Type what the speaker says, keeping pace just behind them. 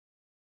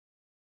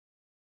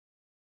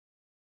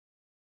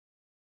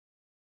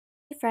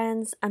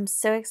friends, I'm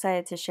so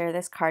excited to share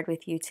this card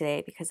with you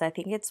today because I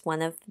think it's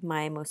one of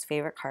my most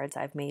favorite cards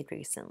I've made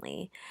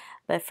recently.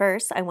 But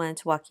first, I wanted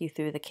to walk you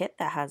through the kit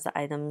that has the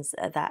items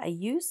that I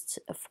used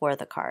for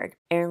the card.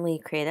 Erin Lee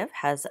Creative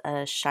has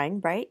a Shine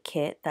Bright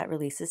kit that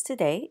releases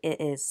today. It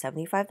is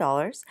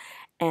 $75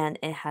 and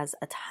it has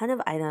a ton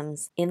of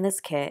items in this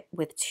kit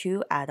with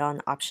 2 add-on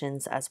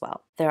options as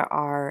well. There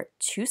are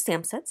 2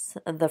 stamp sets.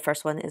 The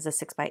first one is a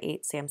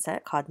 6x8 stamp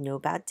set called No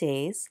Bad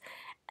Days.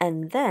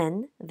 And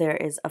then there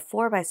is a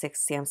 4x6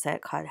 stamp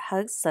set called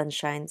Hugs,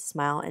 Sunshine,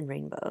 Smile, and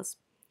Rainbows.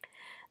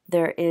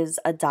 There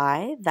is a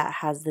die that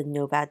has the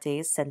No Bad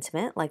Days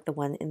sentiment like the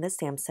one in the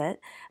stamp set,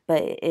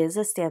 but it is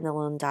a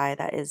standalone die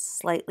that is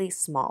slightly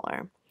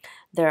smaller.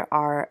 There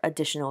are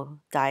additional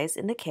dies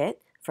in the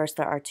kit. First,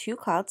 there are 2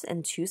 clouds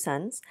and 2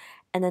 suns,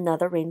 and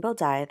another rainbow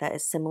die that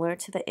is similar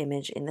to the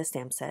image in the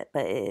stamp set,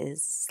 but it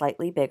is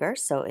slightly bigger,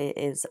 so it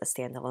is a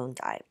standalone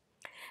die.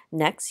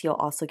 Next, you'll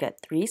also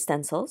get 3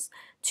 stencils,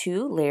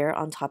 2 layer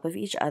on top of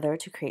each other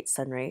to create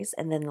sun rays,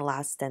 and then the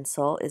last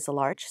stencil is a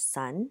large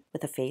sun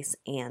with a face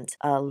and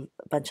a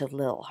bunch of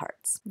little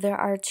hearts. There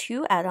are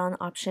 2 add-on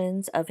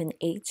options of an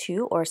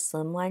A2 or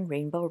Slimline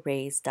Rainbow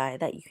Rays die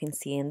that you can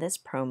see in this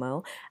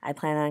promo. I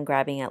plan on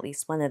grabbing at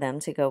least one of them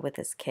to go with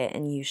this kit,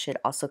 and you should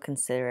also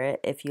consider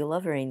it if you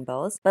love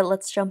rainbows. But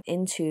let's jump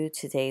into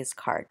today's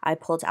card. I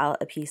pulled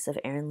out a piece of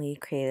Erin Lee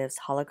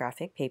Creative's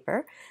holographic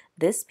paper.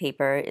 This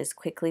paper is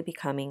quickly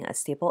becoming a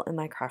staple in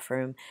my craft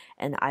room,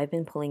 and I've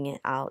been pulling it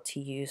out to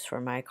use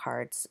for my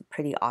cards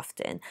pretty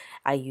often.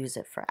 I use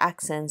it for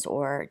accents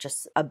or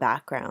just a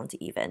background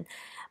even.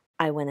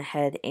 I went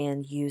ahead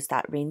and used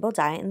that rainbow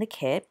die in the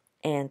kit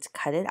and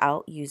cut it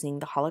out using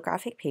the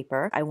holographic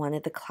paper. I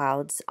wanted the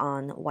clouds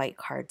on white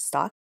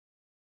cardstock.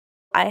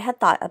 I had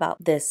thought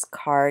about this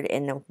card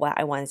and what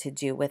I wanted to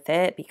do with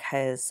it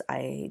because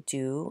I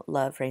do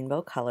love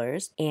rainbow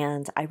colors,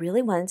 and I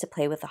really wanted to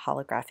play with the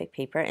holographic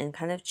paper and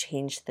kind of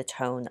change the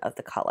tone of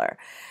the color.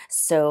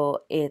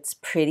 So it's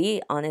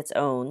pretty on its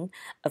own,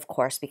 of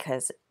course,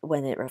 because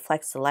when it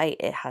reflects the light,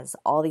 it has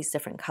all these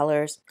different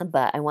colors,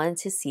 but I wanted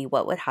to see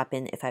what would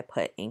happen if I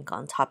put ink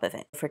on top of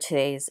it. For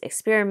today's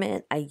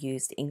experiment, I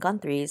used Ink on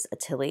 3's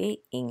Atelier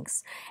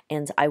inks,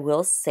 and I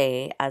will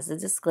say, as a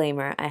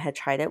disclaimer, I had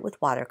tried it with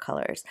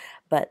watercolor,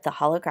 but the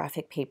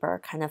holographic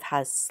paper kind of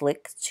has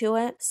slick to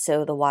it,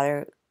 so the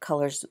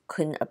watercolors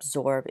couldn't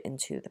absorb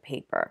into the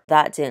paper.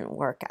 That didn't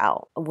work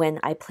out. When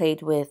I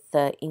played with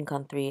the Ink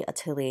on 3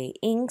 Atelier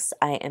inks,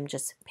 I am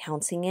just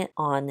pouncing it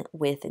on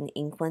with an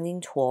ink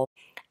blending tool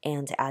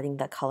and adding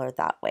the color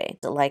that way.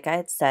 Like I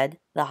had said,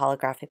 the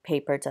holographic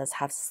paper does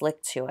have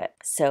slick to it,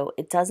 so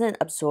it doesn't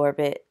absorb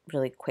it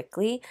really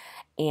quickly,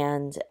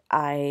 and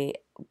I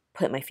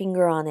put my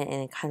finger on it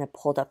and it kind of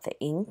pulled up the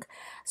ink,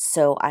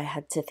 so I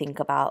had to think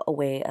about a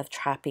way of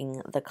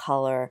trapping the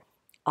color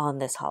on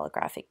this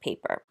holographic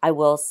paper. I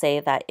will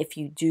say that if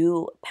you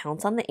do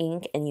pounce on the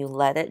ink and you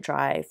let it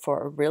dry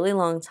for a really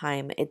long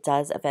time, it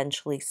does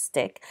eventually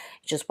stick.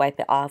 You just wipe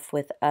it off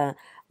with a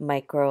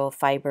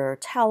microfiber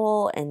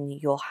towel and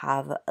you'll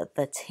have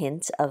the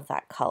tint of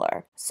that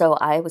color. So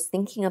I was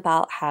thinking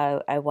about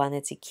how I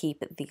wanted to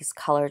keep these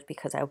colors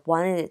because I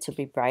wanted it to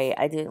be bright.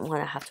 I didn't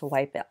want to have to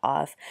wipe it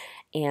off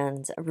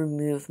and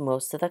remove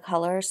most of the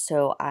color,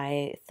 so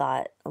I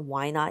thought,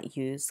 why not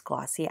use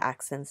Glossy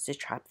Accents to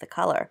trap the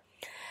color?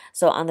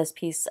 So on this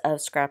piece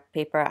of scrap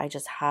paper, I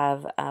just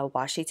have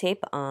washi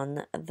tape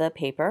on the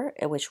paper,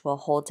 which will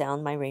hold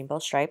down my rainbow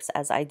stripes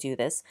as I do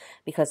this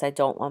because I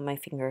don't want my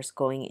fingers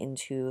going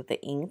into the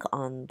ink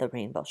on the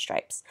rainbow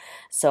stripes.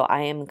 So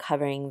I am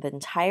covering the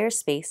entire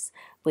space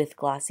with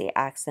Glossy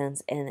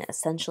Accents and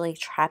essentially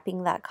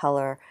trapping that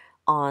color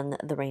on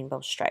the rainbow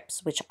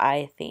stripes, which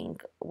I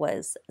think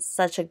was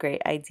such a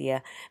great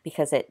idea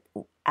because it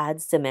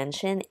adds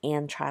dimension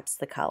and traps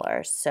the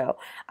color. So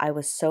I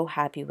was so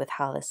happy with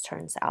how this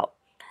turns out.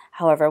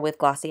 However, with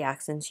Glossy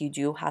Accents, you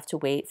do have to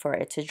wait for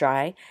it to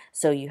dry,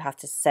 so you have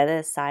to set it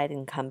aside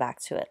and come back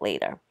to it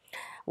later.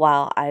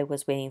 While I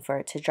was waiting for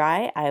it to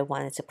dry, I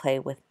wanted to play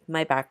with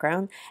my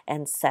background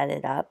and set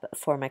it up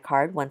for my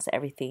card once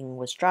everything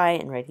was dry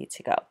and ready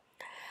to go.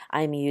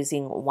 I'm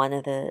using one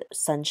of the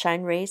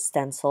Sunshine Rays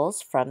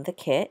stencils from the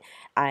kit.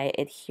 I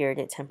adhered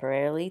it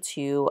temporarily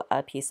to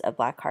a piece of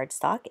black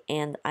cardstock,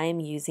 and I'm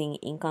using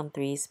Ink on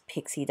 3's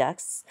Pixie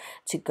Dust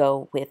to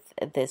go with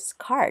this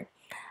card.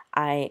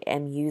 I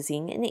am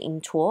using an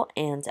ink tool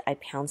and I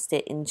pounced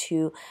it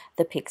into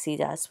the pixie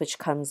dust, which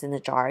comes in a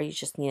jar. You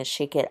just need to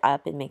shake it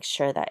up and make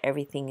sure that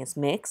everything is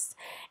mixed,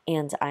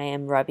 and I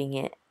am rubbing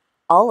it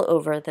all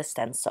over the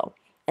stencil.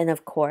 And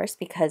of course,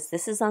 because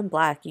this is on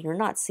black, you're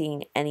not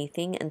seeing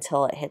anything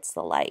until it hits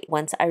the light.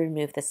 Once I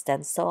remove the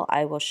stencil,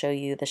 I will show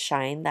you the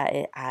shine that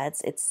it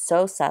adds. It's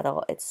so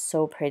subtle. It's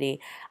so pretty.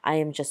 I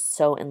am just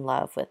so in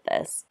love with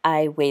this.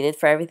 I waited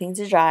for everything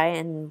to dry,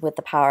 and with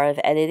the power of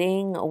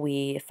editing,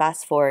 we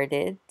fast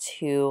forwarded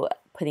to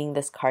putting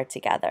this card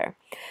together.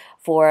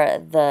 For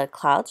the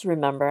clouds,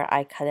 remember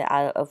I cut it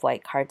out of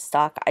white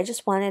cardstock. I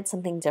just wanted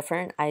something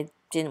different. I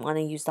didn't want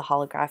to use the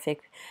holographic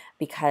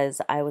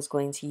because I was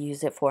going to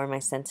use it for my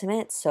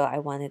sentiment, so I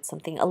wanted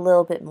something a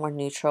little bit more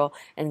neutral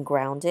and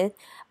grounded,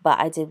 but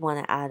I did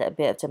want to add a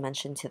bit of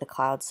dimension to the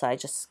clouds, so I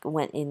just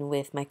went in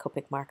with my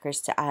Copic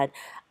markers to add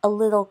a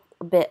little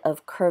bit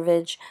of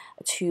curvage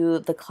to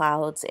the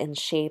clouds and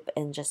shape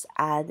and just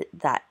add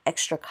that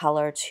extra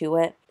color to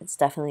it. It's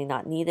definitely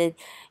not needed.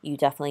 You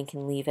definitely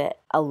can leave it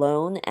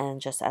alone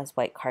and just as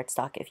white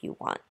cardstock if you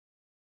want.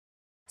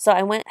 So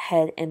I went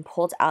ahead and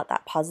pulled out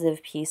that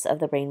positive piece of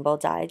the rainbow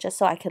die just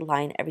so I could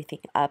line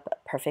everything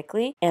up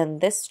perfectly.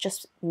 And this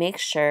just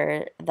makes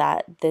sure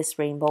that this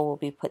rainbow will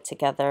be put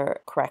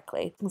together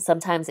correctly.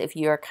 Sometimes if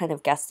you're kind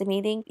of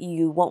guesstimating,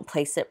 you won't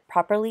place it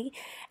properly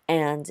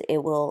and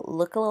it will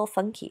look a little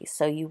funky.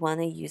 So you want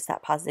to use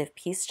that positive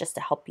piece just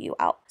to help you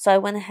out. So I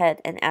went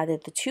ahead and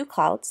added the 2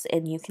 clouds,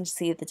 and you can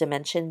see the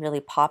dimension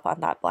really pop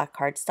on that black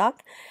cardstock.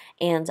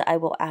 And I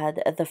will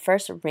add the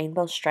first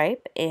rainbow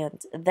stripe,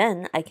 and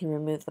then I can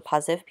remove the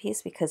positive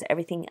piece because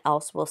everything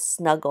else will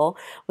snuggle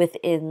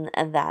within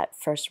that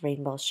first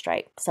rainbow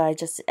stripe. So I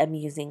just am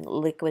using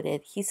liquid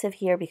adhesive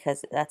here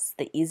because that's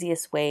the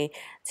easiest way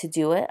to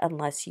do it,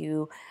 unless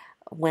you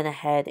went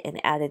ahead and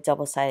added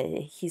double-sided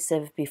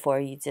adhesive before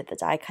you did the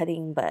die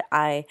cutting, but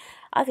I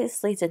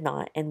obviously did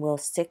not and will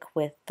stick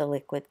with the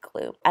liquid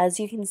glue. As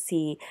you can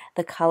see,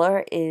 the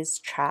color is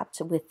trapped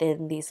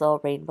within these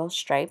little rainbow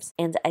stripes,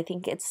 and I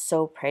think it's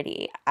so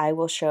pretty. I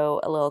will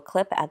show a little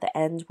clip at the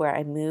end where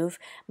I move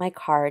my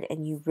card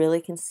and you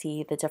really can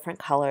see the different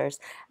colors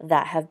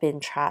that have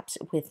been trapped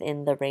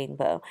within the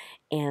rainbow.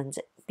 And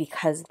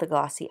because the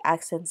glossy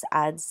accents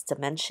adds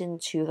dimension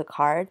to the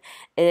card,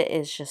 it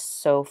is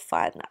just so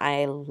fun.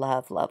 I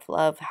love, love,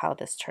 love how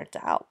this turned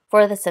out.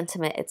 For the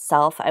sentiment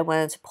itself, I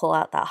wanted to pull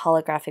out that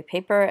holographic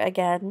paper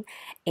again,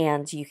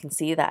 and you can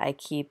see that I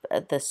keep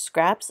the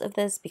scraps of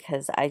this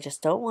because I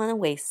just don't want to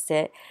waste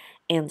it,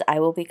 and I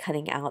will be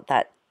cutting out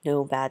that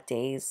no bad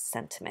days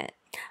sentiment.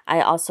 I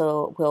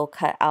also will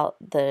cut out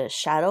the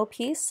shadow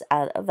piece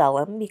out of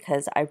vellum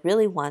because I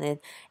really wanted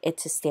it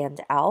to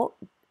stand out.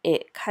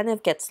 It kind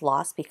of gets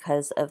lost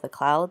because of the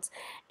clouds,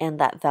 and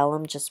that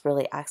vellum just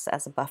really acts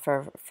as a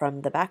buffer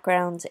from the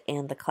background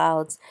and the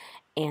clouds,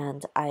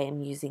 and I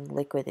am using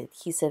liquid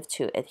adhesive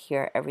to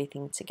adhere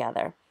everything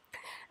together.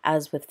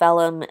 As with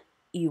vellum,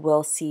 you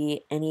will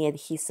see any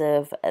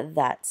adhesive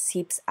that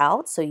seeps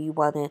out, so you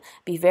want to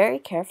be very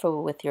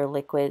careful with your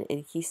liquid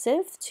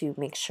adhesive to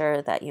make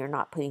sure that you're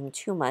not putting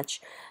too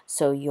much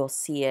so you'll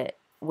see it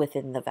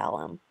within the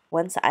vellum.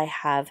 Once I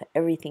have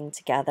everything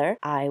together,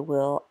 I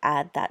will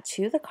add that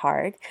to the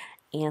card,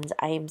 and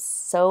I am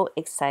so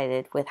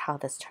excited with how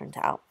this turned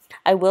out.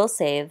 I will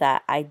say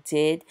that I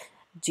did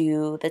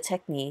do the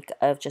technique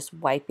of just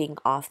wiping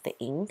off the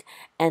ink,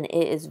 and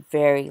it is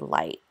very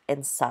light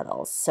and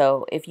subtle.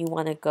 So if you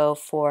want to go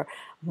for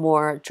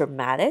more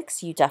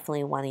dramatics, you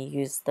definitely want to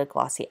use the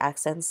glossy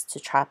accents to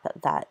trap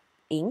that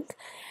ink.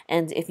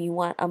 And if you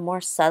want a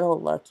more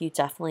subtle look, you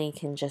definitely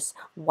can just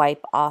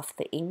wipe off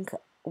the ink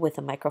with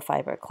a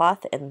microfiber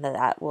cloth, and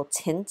that will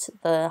tint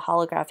the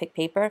holographic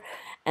paper,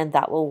 and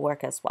that will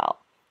work as well.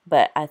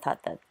 But I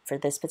thought that for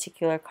this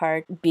particular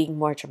card, being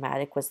more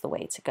dramatic was the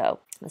way to go.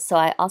 So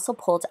I also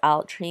pulled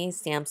out Trinity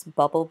Stamp's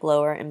Bubble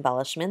Blower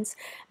embellishments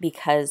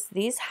because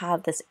these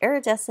have this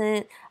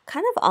iridescent,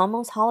 kind of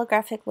almost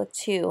holographic look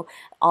too.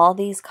 All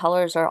these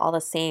colors are all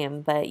the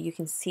same, but you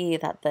can see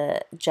that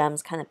the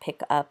gems kind of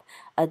pick up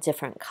a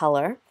different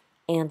color.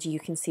 And you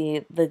can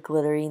see the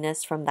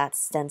glitteriness from that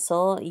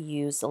stencil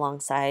used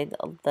alongside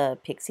the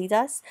pixie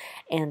dust.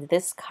 And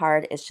this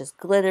card is just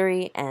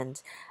glittery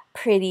and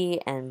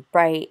pretty and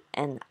bright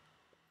and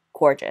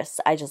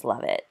gorgeous. I just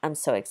love it. I'm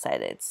so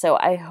excited. So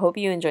I hope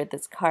you enjoyed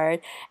this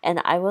card,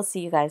 and I will see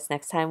you guys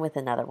next time with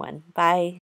another one. Bye!